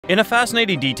In a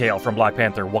fascinating detail from Black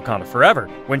Panther: Wakanda Forever,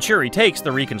 when Shuri takes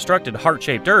the reconstructed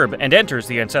heart-shaped herb and enters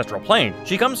the Ancestral Plane,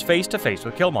 she comes face to face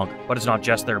with Killmonger. But it's not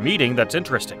just their meeting that's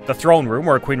interesting. The throne room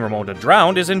where Queen Ramonda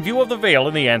drowned is in view of the veil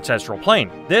in the Ancestral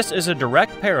Plane. This is a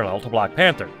direct parallel to Black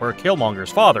Panther, where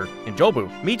Killmonger's father,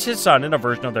 Njobu, meets his son in a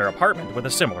version of their apartment with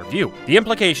a similar view. The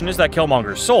implication is that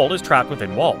Killmonger's soul is trapped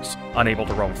within walls, unable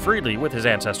to roam freely with his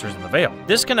ancestors in the veil.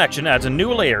 This connection adds a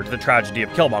new layer to the tragedy of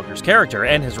Killmonger's character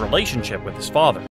and his relationship with his father.